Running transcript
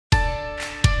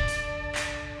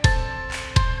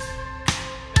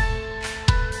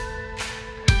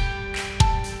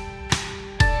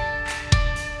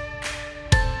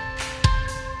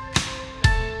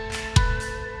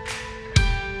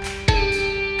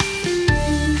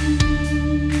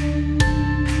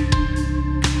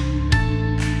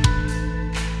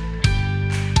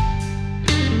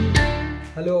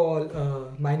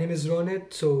is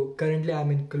Ronit. So currently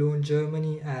I'm in Cologne,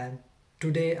 Germany, and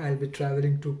today I'll be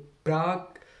traveling to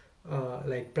Prague.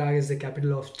 Prague is the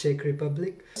capital of Czech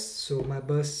Republic. So my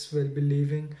bus will be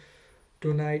leaving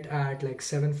tonight at like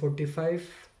 7:45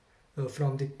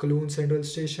 from the Cologne Central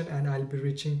Station, and I'll be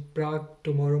reaching Prague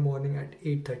tomorrow morning at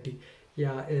 8:30.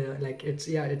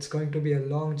 It's going to be a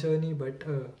long journey, but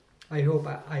I hope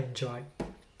I enjoy.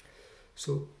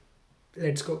 So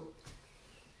let's go.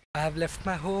 I have left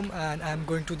my home and I'm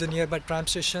going to the nearby tram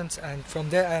stations, and from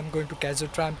there I am going to catch the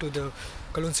tram to the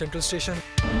Cologne Central Station.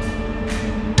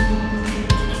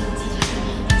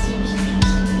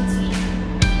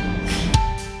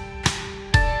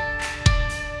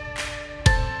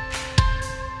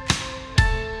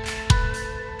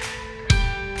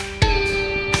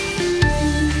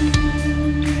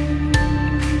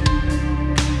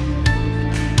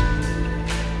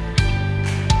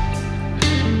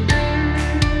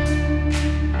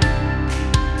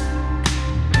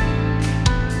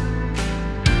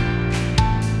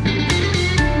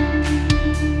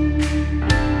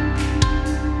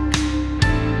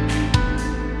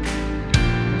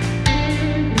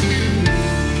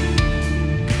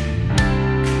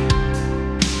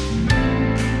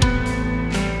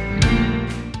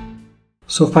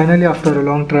 So finally, after a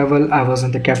long travel, I was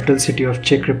in the capital city of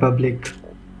Czech Republic,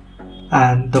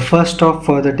 and the first stop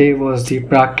for the day was the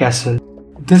Prague Castle.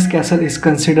 This castle is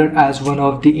considered as one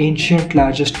of the ancient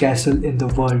largest castles in the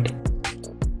world.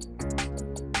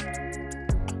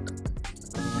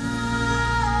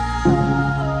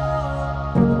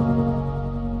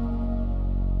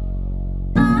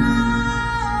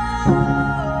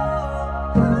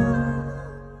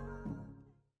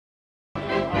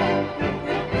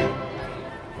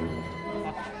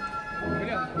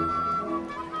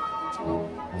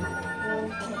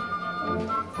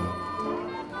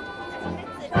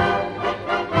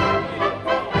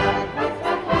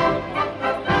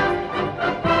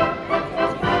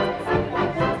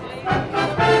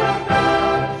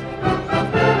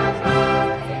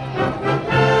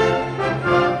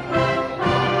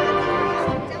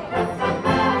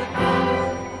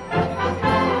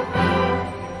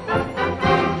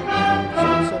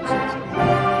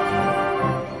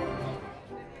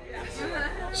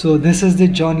 So this is the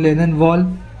John Lennon Wall.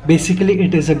 Basically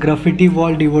it is a graffiti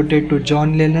wall devoted to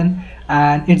John Lennon,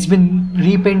 and it's been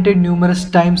repainted numerous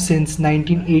times since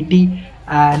 1980,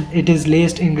 and it is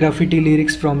laced in graffiti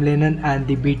lyrics from Lennon and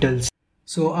the Beatles.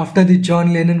 So after the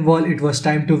John Lennon Wall, it was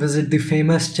time to visit the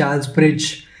famous Charles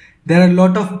Bridge. There are a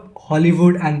lot of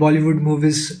Hollywood and Bollywood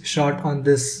movies shot on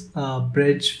this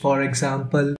bridge. For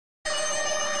example,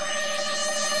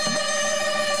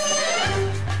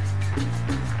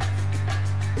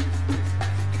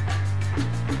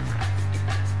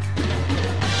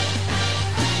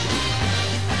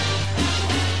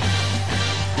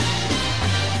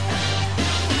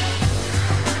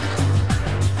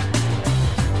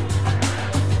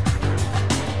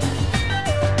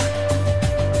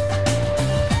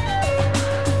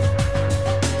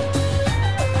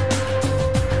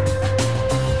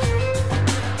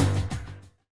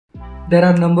 there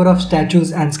are a number of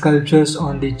statues and sculptures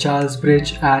on the Charles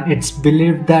Bridge, and it's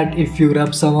believed that if you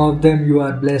rub some of them, you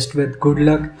are blessed with good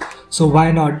luck. So why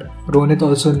not? Ronit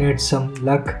also needs some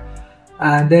luck.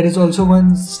 And there is also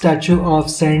one statue of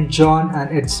Saint John,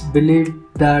 and it's believed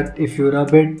that if you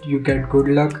rub it, you get good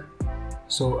luck.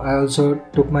 So I also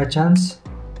took my chance.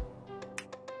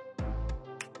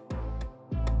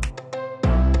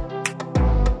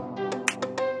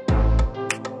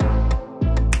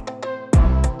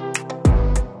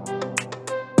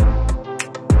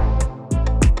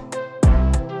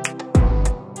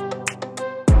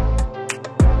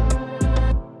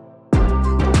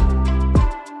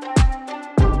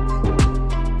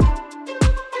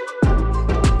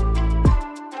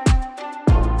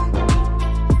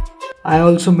 I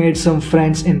also made some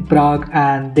friends in Prague,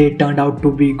 and they turned out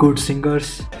to be good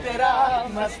singers.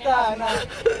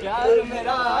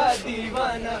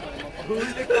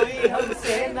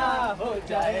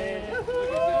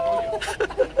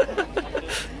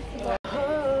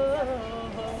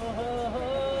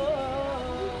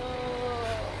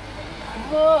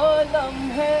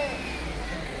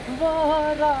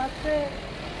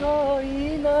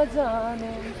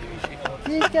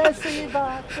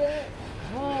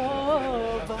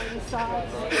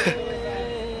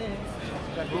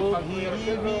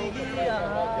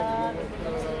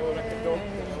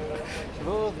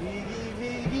 वो भीगी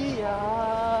भीगी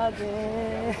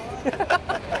यादें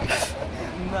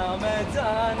ना मैं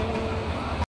जानूं।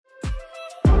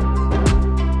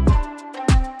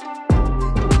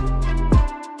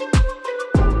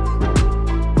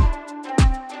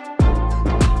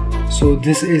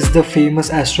 this is the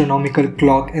famous astronomical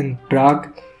clock in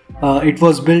Prague. It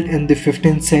was built in the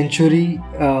 15th century,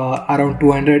 around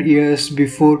 200 years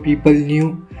before people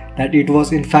knew that it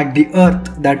was in fact the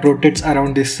Earth that rotates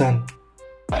around the sun.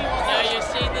 Now you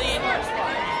see the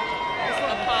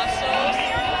apostles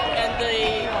and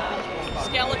the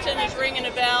skeleton is ringing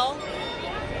a bell.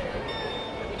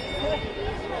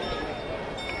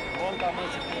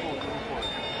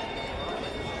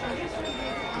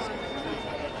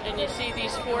 And you see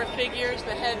these four figures,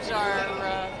 the heads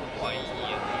are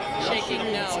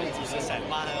shaking no.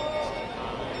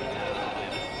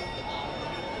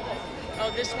 Oh,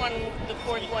 this one, the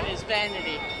fourth one is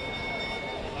vanity.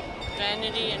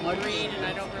 Vanity and greed, and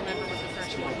I don't remember what the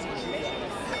first one was.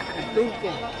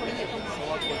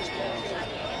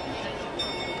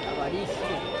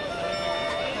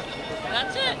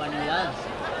 That's it.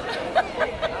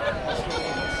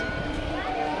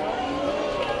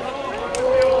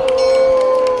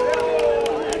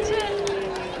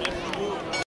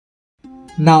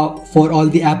 Now, for all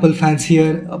the Apple fans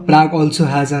here, Prague also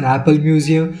has an Apple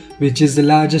Museum, which is the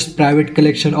largest private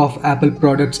collection of Apple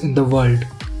products in the world.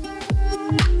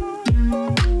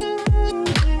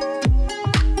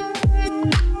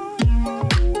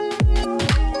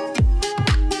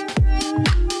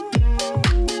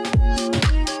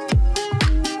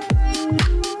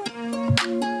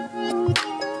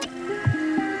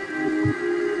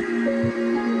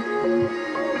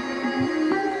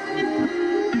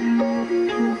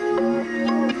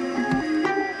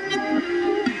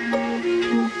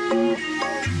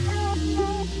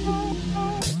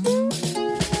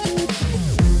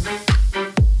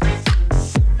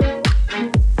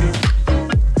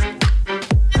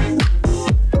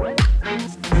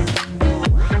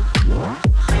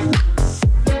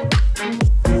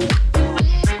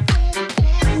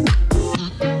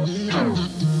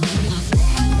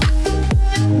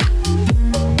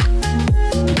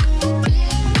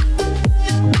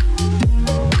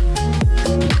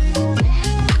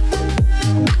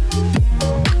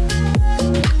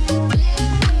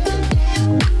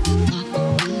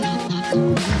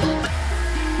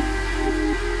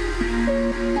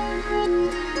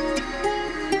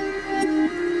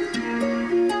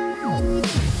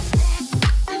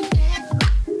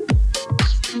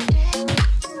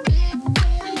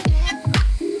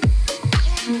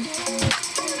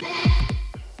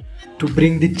 To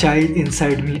bring the child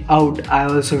inside me out, I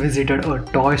also visited a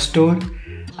toy store,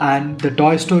 and the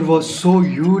toy store was so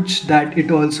huge that it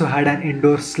also had an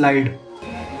indoor slide.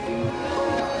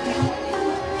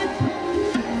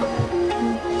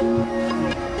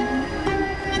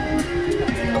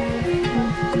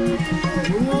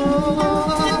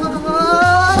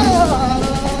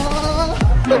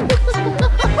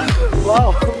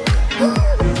 Wow!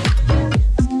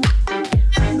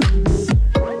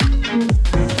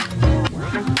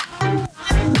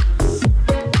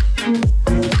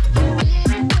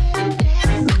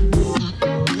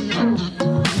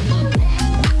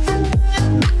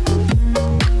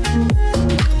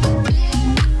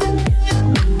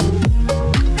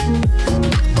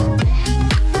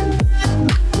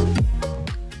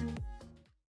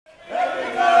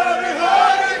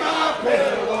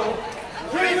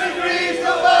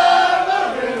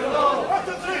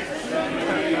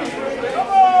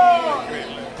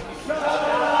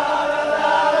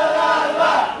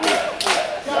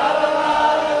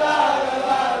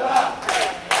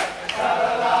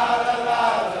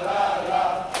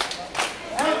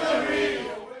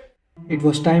 It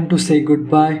was time to say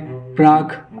goodbye.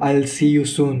 Prague, I'll see you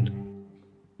soon.